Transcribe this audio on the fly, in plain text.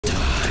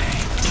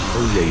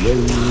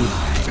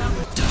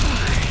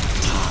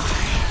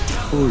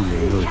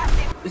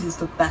This is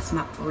the best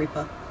map for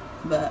Reaper,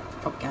 but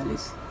probably can't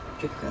lose.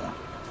 Just because of that.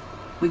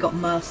 We got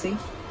Mercy.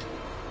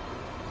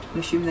 I'm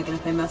assuming they're going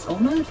to play Mercy. Oh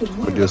no, there's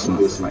more. I just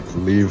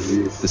leave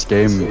this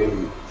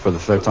game for the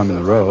third time in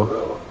a row.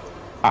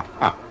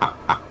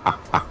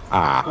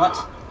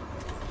 What?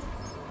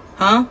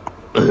 Huh?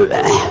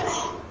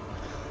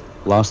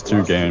 Last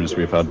two games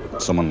we've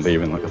had someone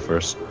leave in like the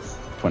first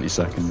 20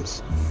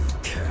 seconds.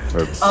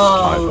 Or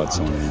Oh. I've had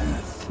someone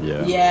leave.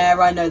 Yeah. Yeah,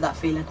 I know that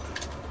feeling.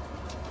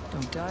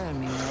 Don't die on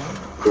me now.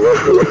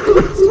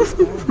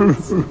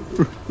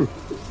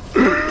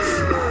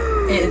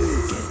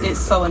 It's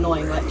so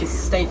annoying, like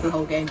just stay for the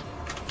whole game.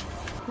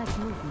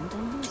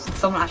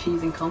 Someone actually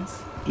using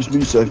comms. Just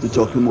means I have to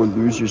talk to more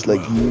losers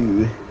like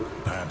you.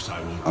 Perhaps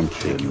I will. I'm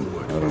kidding.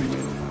 I don't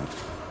mean that.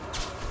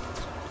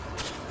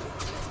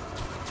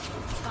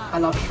 I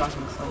love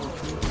striking so much.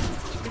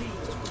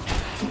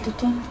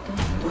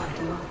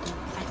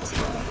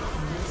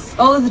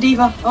 Oh, there's a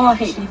diva. Oh, I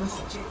hate divas.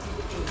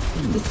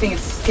 This thing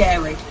is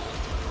scary.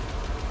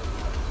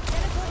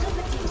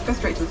 Let's go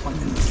straight to the point.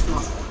 It's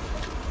not.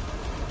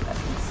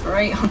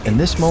 Right. In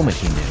this moment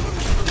he knew.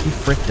 He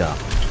fricked up.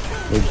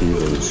 They're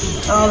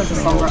divas. Oh, there's a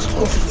Sombra. Of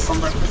course there's a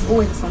Sombra. There's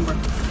always a Sombra.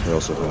 They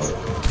also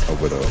have a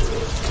Widow.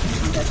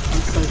 I'm dead.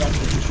 I'm so dead.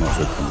 It's not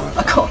good for my...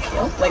 I got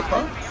killed. Wait,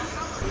 what?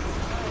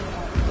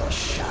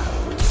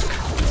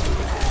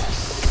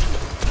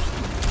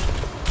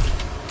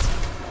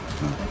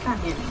 I can't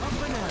hear me.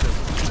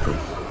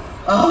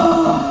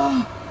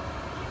 Oh!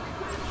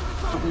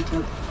 I need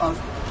to... Oh.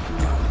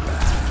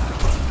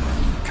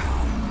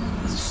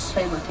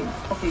 Play my team.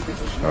 Copy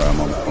position. Alright,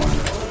 I'm on the point.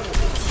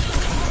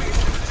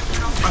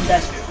 I'm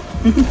dead.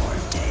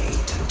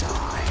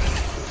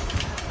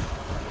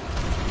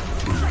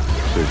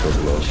 Dude goes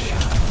low.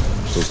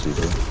 So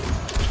stupid.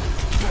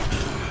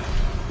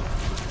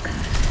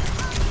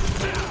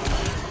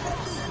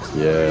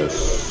 Yes.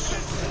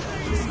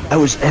 That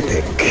was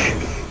epic.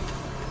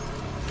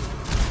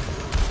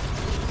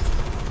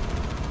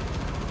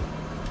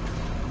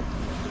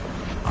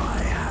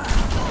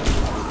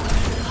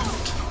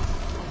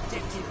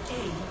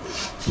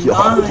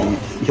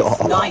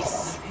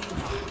 Nice.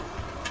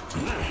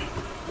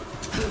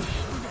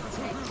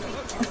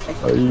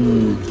 I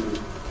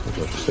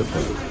got to sit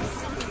there.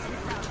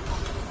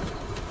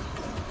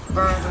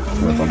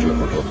 A bunch of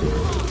people.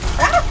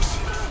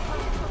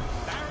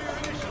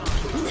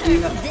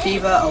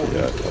 Diva, oh.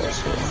 Yeah,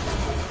 also.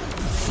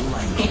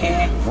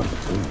 Yeah.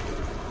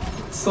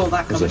 Saw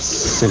that There's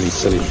coming. a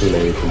silly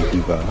fillet from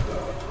Diva.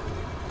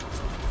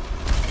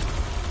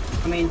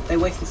 I mean, they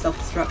wasted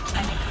self-destruct.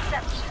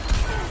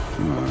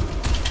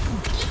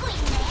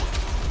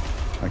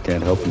 I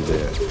can't help you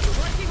there.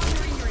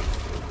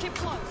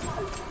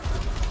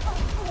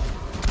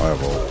 I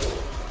have ult.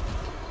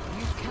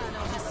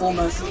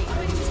 Almost.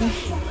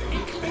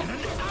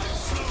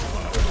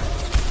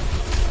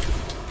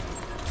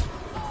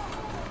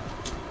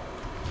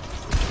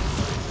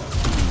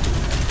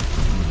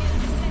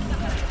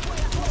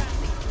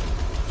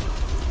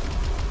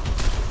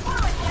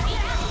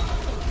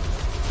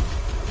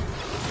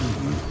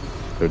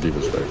 Their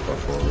Diva's very far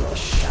forward.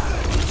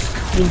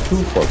 You're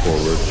too far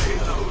forward.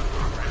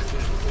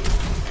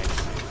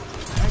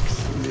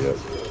 Yep.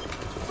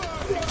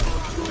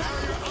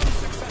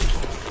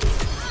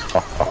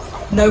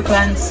 No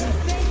cleanse.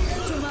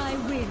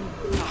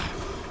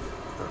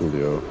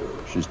 Julio.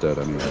 She's dead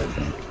anyway, I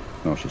think.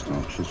 No, she's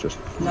not. She's just...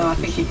 No, I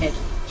think she hid.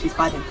 She's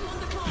hiding.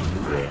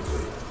 Yeah.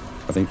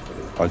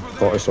 I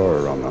thought I saw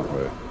her around that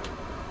way.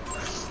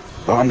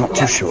 But I'm not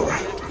too sure.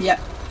 Yep,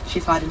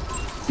 she's hiding.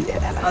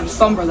 Yeah. And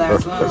Sombra there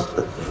as well.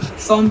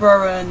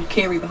 Sombra and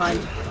Kiri behind.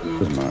 Yeah.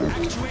 Doesn't matter.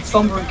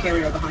 Sombra and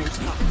Kiri are behind.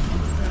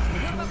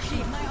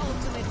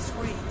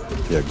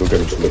 Yeah, go get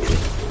him, Symmetry.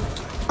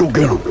 Go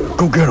get him!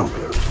 Go get him!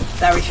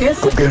 There he is.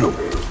 Go get him!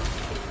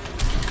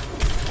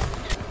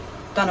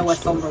 Don't know where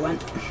Sombra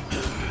went.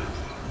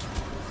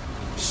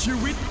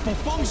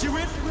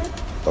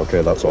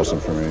 Okay, that's awesome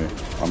for me.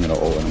 I'm gonna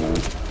ult in a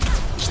minute.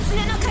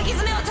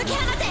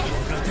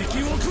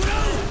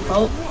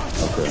 Oh,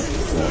 Okay.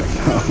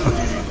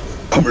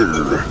 Come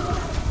here!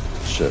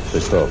 Shit, they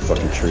still have a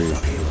fucking tree.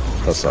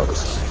 That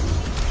sucks.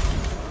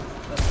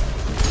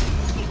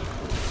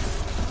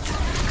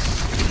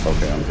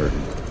 Okay, I'm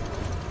hurting.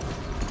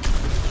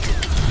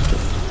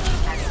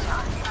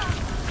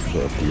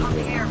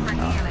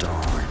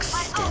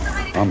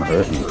 I'm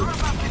hurting.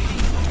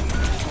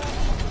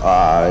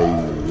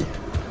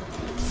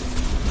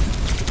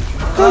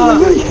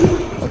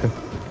 Okay.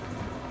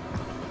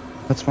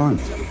 That's fine.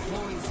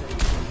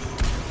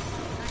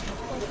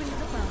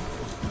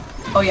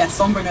 oh yeah,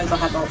 Sombra knows I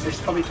have ult, so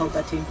she's probably told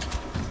their team.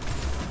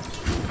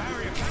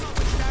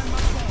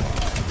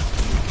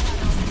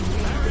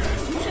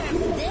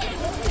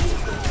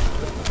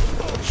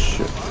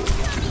 Shit.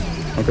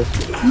 Okay.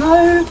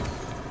 No!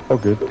 All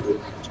good.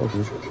 It's all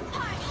good.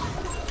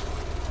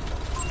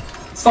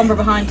 Sombra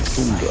behind.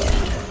 Okay.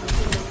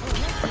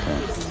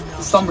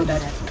 Sombra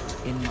dead.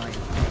 In my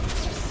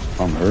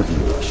I'm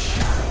hurting.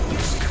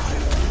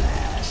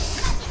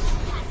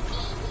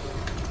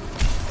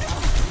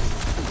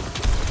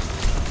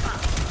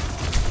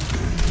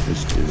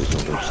 This dude is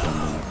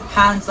overextending.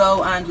 Hanzo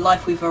and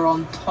Lifeweaver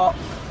on top.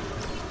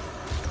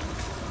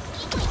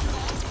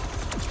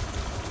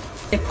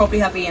 They probably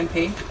have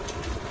EMP.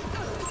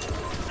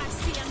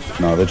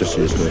 No, they just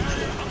used it.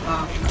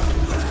 Wow.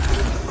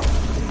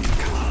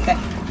 Okay.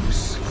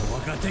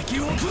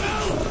 Oh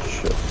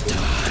shit.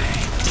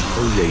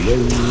 Oh yeah, yeah.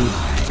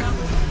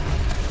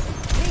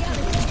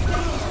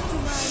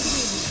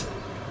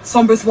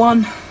 Sombra's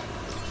one.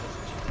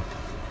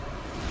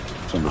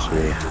 Somebody's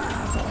here.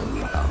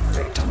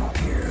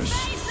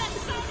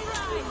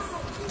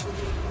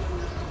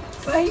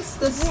 Face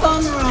the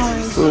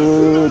sunrise.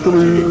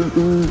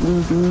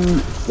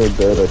 They're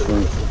dead, I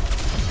think.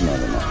 No,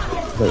 they're not.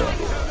 They are.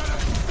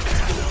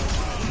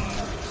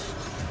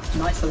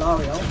 Nice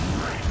Alario.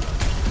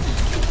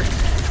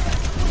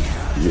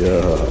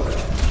 Yeah.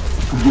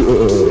 Yeah.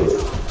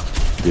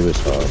 Give us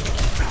hard.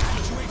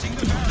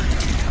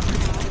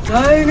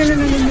 No, no, no,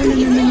 no, no, no, no,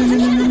 no, no, no,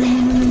 no, no,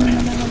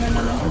 no,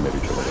 no. I maybe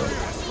tried that.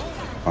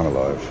 I'm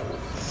alive.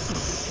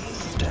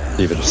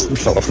 Eva just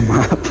fell off the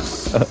map.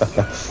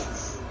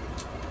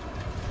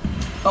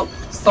 Oh,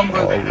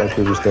 Sombra. Oh,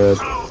 Leslie was dead.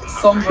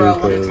 Sombra.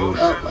 True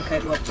Oh, okay,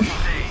 well.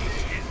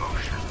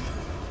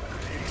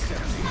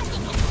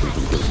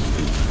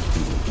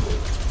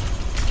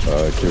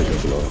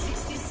 Kiriko's below.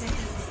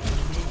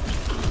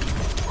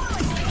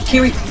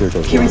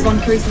 Kiri's one,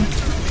 Kiri's one.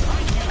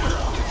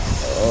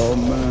 Oh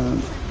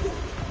man.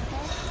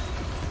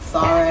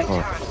 Sorry.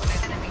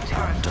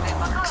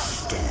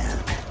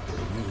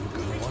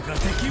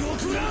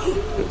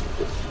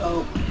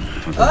 Oh.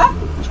 Ah!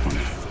 That's fine.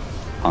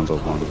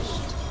 Hanzo's one.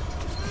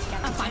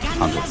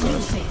 Hanzo's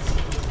dead.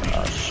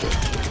 Ah shit.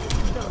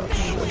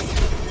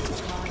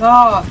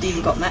 Oh,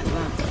 Diva got met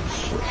there.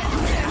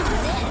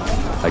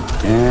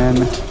 Again.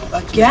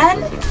 Again?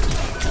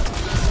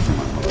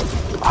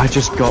 I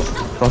just got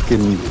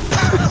fucking.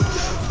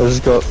 I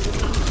just got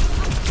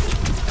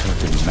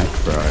fucking neck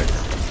fried.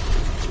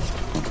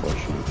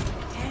 Unfortunately.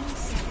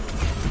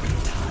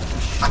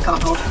 I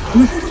can't hold. I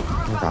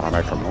gotta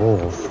make a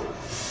move.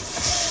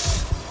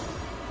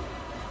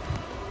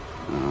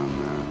 Oh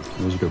man,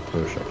 it was a good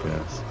push, I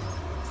guess.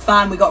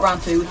 Fine, we got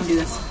round 2, we can do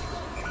this.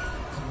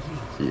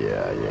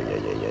 Yeah.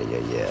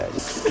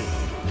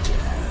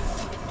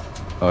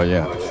 Oh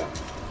yeah.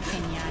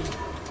 Genial.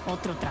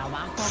 Otro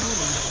trabajo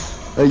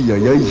aburrido. Ay.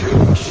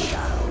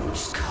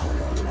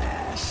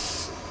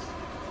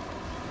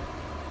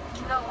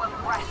 No one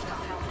rest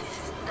until this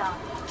is done.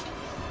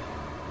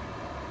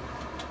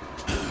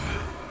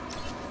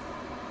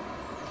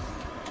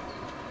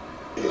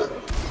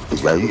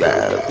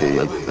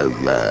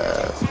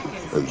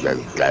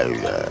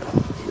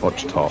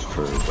 Watch top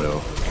for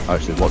Will.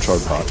 Actually, watch our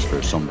parts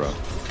for Sombra.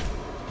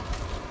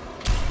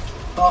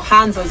 Oh,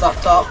 Hanzo's up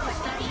top.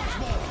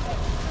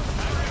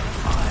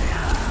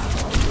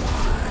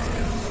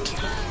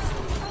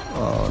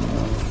 Oh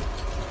no.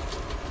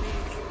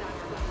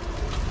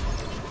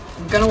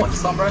 I'm gonna watch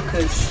Sombra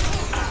because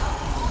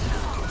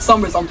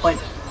Sombra's on point.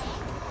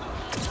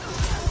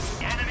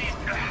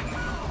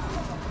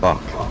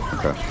 Fuck.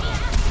 Okay.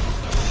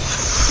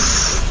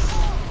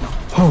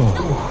 Oh.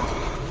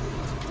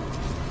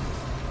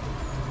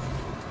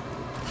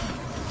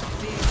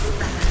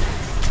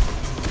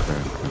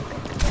 Okay.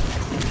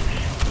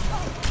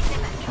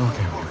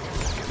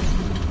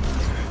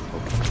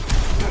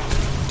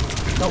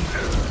 Nope.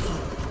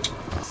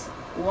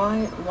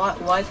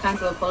 Why is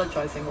Hanzo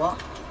apologizing? What?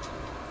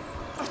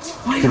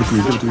 Give it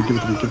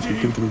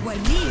to me.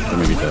 Or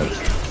maybe dead.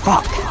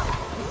 Fuck!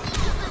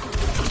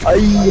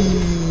 Aye.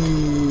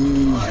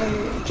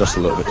 Just a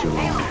little bit too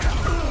long.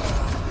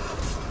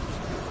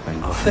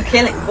 For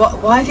killing? What?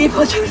 Why is he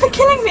apologizing for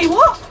killing me?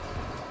 What?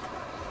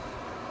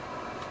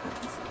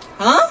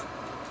 Huh?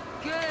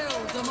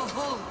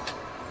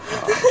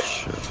 Oh,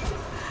 shit.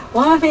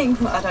 Why am I being?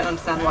 I don't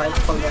understand why he's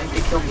apologizing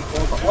to kill me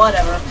for, but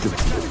whatever.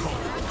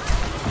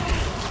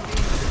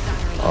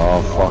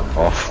 Oh, fuck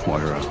off,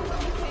 Moira.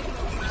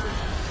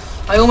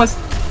 I almost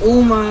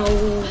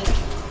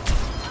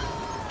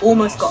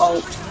got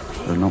ult.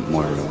 They're not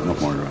Moira, not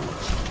Moira.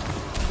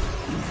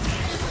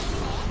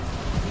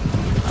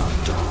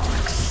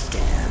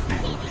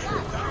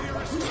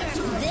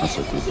 That's a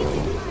good ball.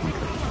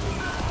 Okay.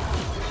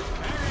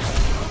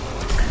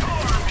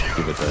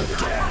 Give it that.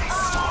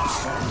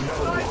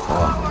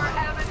 Fuck.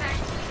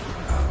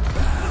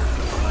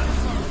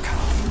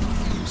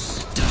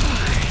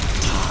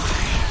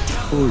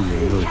 Oh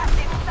yeah.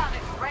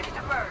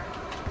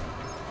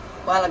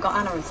 Well, I got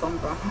Anna and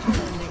Sombra.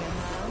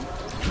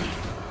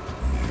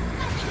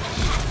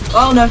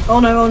 Oh no! Oh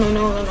no! Oh no!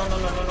 No! No! No! No!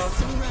 No! No!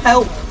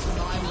 Help!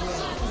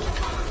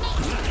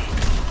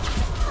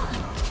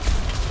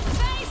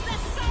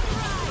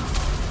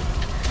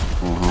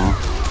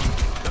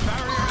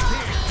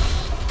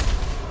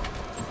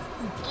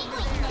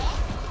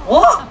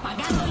 What?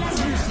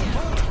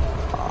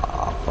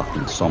 Ah,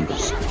 fucking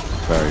Sombra's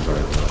very,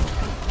 very low.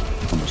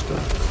 Almost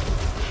dead.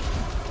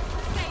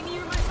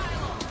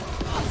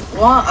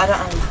 What? I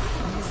don't.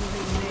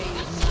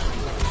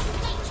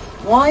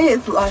 Why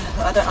is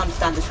I don't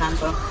understand this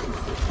Hanzo.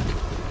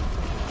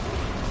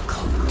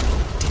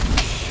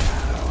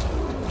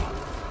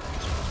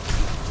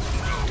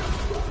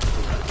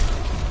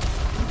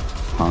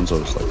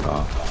 Hanzo's like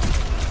that.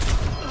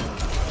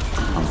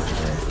 Hanzo's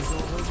great.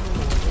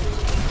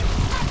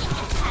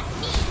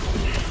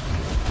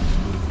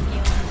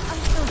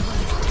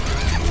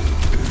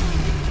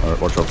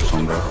 Alright, watch out for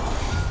Sombra.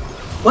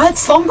 Where'd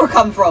Sombra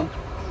come from?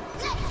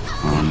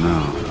 Oh no.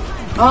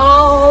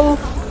 Oh,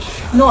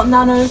 not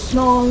Nano.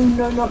 No,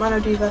 not Nano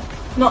Diva.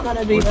 Not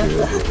Nano We're Diva. good,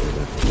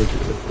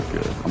 we're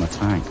good. I'm a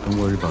tank, don't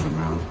worry about it,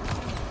 man.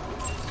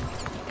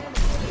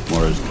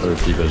 Or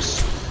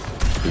Diva's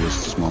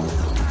small.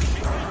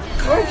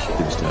 Where is she?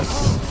 Diva's dead.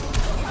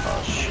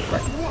 Oh shit.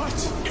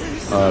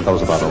 That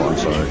was a battle, I'm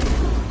sorry.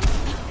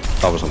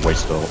 That was a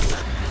waste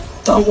ult.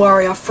 Don't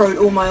worry, I've thrown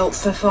all my ults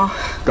so far.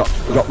 Got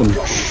them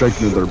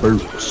shaking in their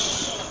boots.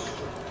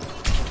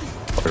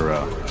 They're,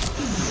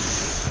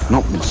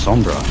 not with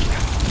Sombra.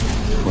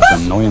 What's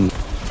annoying?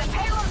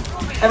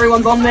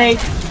 Everyone's on me.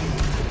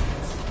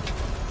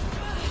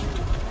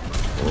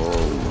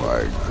 Oh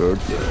my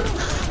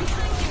goodness.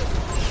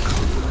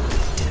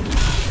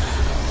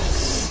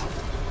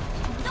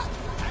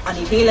 I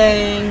need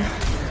healing.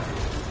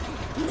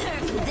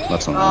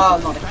 That's not Oh,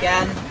 not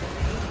again.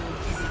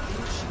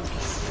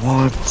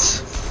 What?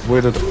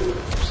 Where did...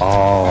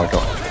 Oh,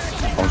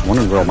 I was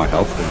wondering where all my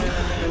health went.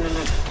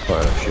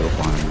 Got a shield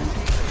behind me.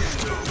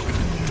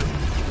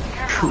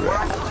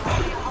 Crap.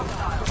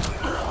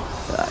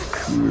 That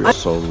crew is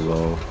so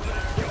low.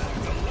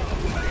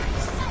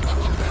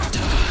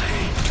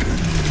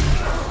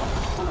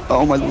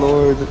 Oh my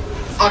lord.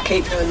 I'll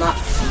keep doing that.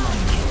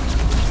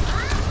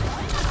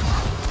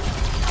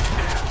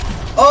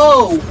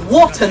 Oh,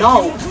 what an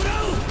ult!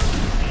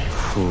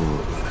 Phew.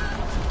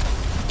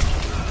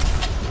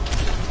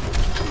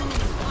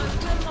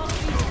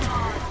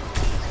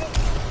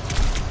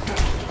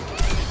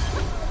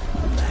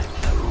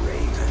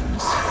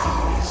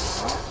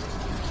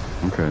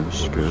 Okay,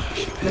 this is good.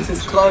 This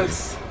is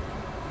close.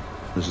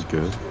 This is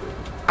good.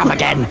 I'm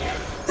again.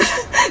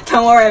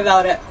 Don't worry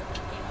about it.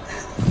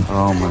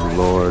 Oh my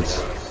lord.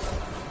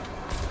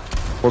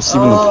 What's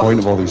even the point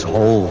of all these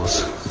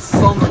holes?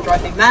 Sombra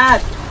drive me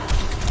mad.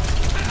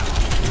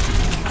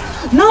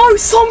 No,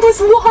 Sombra's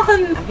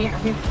won! I'm here.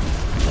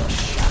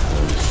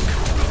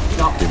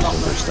 No,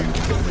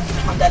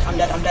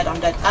 I'm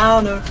dead. Oh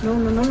no.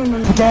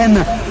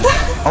 Again!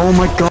 Oh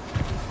my god!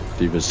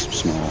 Diva's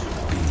small.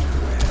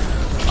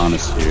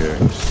 Anna's here.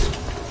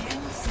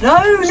 No.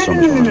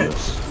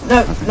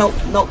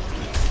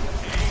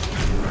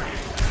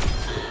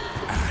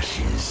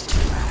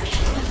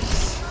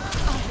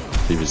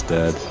 Diva's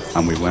dead,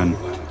 and we win.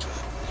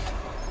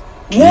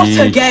 What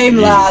a game,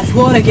 lads!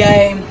 What a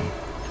game!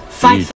 Thanks.